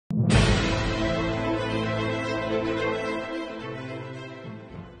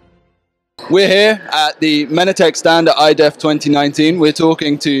We're here at the Menatek stand at IDEF 2019. We're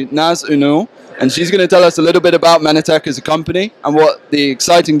talking to Naz Unal, and she's going to tell us a little bit about Menatek as a company and what the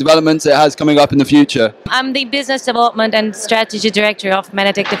exciting developments it has coming up in the future. I'm the Business Development and Strategy Director of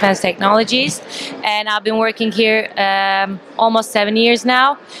Menatek Defense Technologies, and I've been working here almost 7 years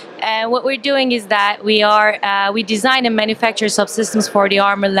now. And what we're doing is that we design and manufacture subsystems for the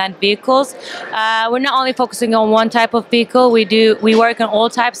armored land vehicles. We're not only focusing on one type of vehicle, we work on all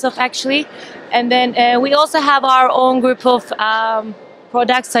types of actually. And then we also have our own group of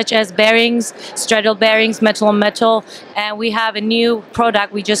products such as bearings, straddle bearings, metal on metal, and we have a new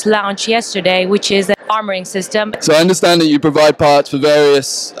product we just launched yesterday, which is an armoring system. So I understand that you provide parts for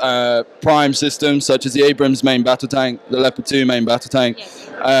various prime systems such as the Abrams main battle tank, the Leopard 2 main battle tank, yes.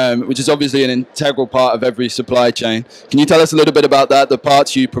 Which is obviously an integral part of every supply chain. Can you tell us a little bit about that, the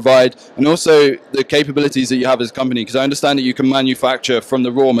parts you provide, and also the capabilities that you have as a company? Because I understand that you can manufacture from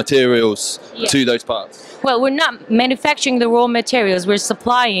the raw materials to those parts. Well, we're not manufacturing the raw materials, we're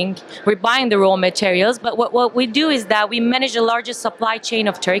buying the raw materials, but what we do is that we manage the largest supply chain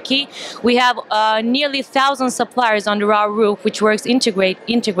of Turkey. We have nearly 1,000 suppliers under our roof, which works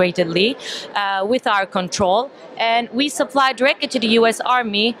integratedly with our control, and we supply directly to the U.S.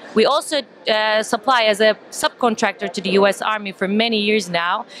 Army. We also supply as a subcontractor to the U.S. Army for many years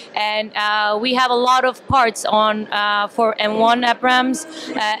now, and we have a lot of parts on for M1 Abrams,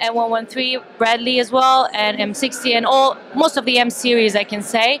 M113 Bradley as well, and M60 and most of the M series, I can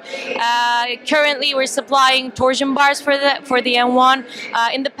say. Currently, we're supplying torsion bars for the M1.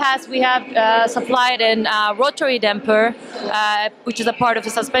 In the past, we have supplied a rotary damper, which is a part of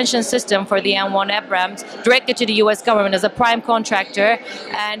the suspension system for the M1 Abrams, directly to the U.S. government as a prime contractor,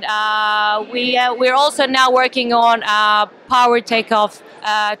 and we're also now working on power takeoff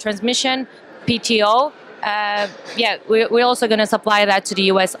transmission, PTO. We're also going to supply that to the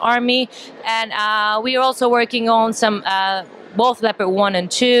U.S. Army, and we're also working on some both Leopard 1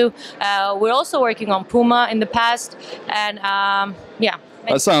 and 2. We're also working on Puma in the past, and yeah.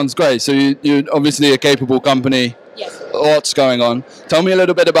 That sounds great. So you're obviously a capable company. Yes. Lots going on. Tell me a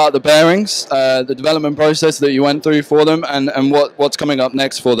little bit about the bearings, the development process that you went through for them, and what's coming up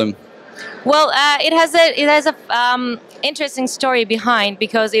next for them. Well, it has a interesting story behind,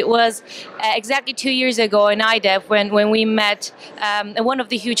 because it was exactly 2 years ago in IDEF when we met one of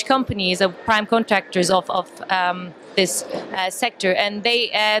the huge companies of prime contractors of this sector, and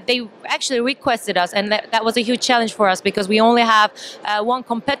they actually requested us, and that was a huge challenge for us because we only have one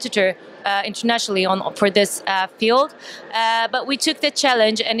competitor internationally for this field, but we took the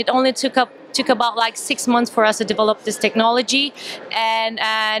challenge, and it only took about like 6 months for us to develop this technology, and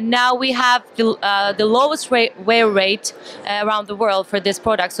now we have the lowest wear rate around the world for this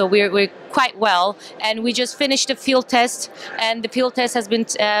product, so we're quite well, and we just finished the field test, and the field test has been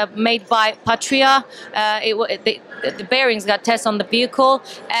made by Patria. The bearings got tested on the vehicle,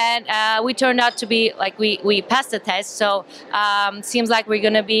 and we turned out to be like we passed the test, so seems like we're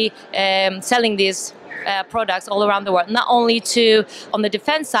going to be selling these products all around the world, not only on the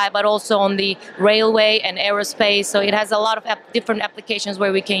defense side, but also on the railway and aerospace. So it has a lot of different applications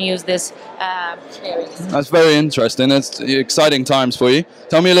where we can use this. That's very interesting. It's exciting times for you.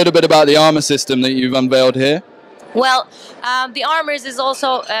 Tell me a little bit about the armor system that you've unveiled here. Well, the armors is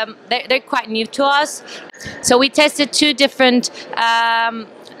also, they're quite new to us. So we tested 2 different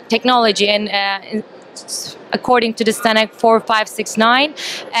technology, and according to the STANAG 4569,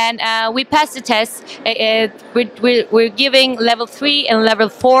 and we passed the test. We're giving level 3 and level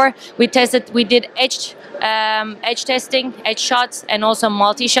 4. We did edge testing, edge shots, and also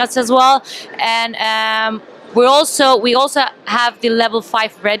multi shots as well. And we also have the level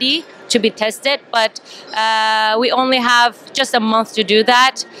 5 ready to be tested, but we only have just a month to do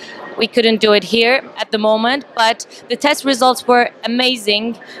that. We couldn't do it here at the moment, but the test results were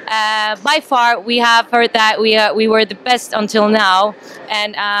amazing. By far, we have heard that we were the best until now,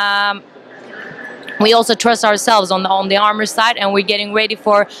 and we also trust ourselves on the armor side, and we're getting ready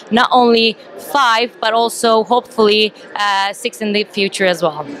for not only 5, but also hopefully 6 in the future as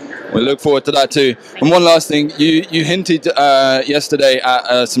well. We look forward to that too. And one last thing, you hinted yesterday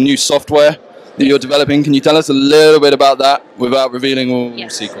at some new software that you're developing. Can you tell us a little bit about that without revealing all the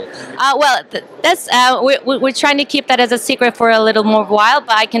secrets? Well, that's we're trying to keep that as a secret for a little more while,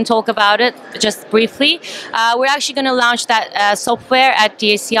 but I can talk about it just briefly. We're actually going to launch that software at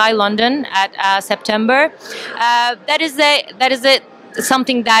DACI London at September. That is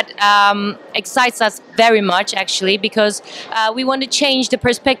something that excites us very much, actually, because we want to change the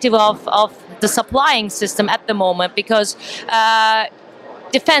perspective of the supplying system at the moment, because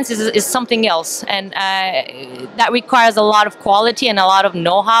defense is something else, and that requires a lot of quality and a lot of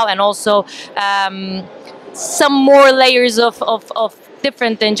know-how, and also some more layers of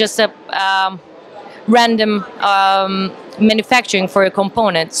different than just a random manufacturing for a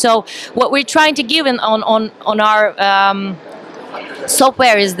component. So what we're trying to give on our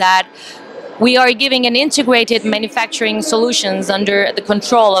software is that we are giving an integrated manufacturing solutions under the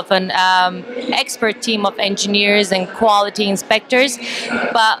control of an expert team of engineers and quality inspectors.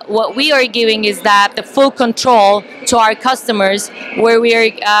 But what we are giving is that the full control to our customers, where we are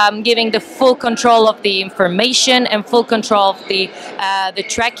giving the full control of the information and full control of the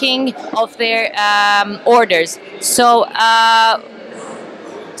tracking of their orders. So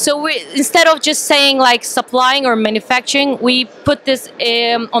we, instead of just saying like supplying or manufacturing, we put this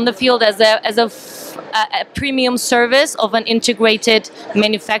on the field as a premium service of an integrated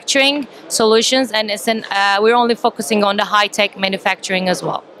manufacturing solutions, and we're only focusing on the high-tech manufacturing as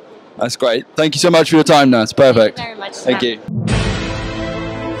well. That's great. Thank you so much for your time, Naz. Perfect. Thank you very much. Thank you.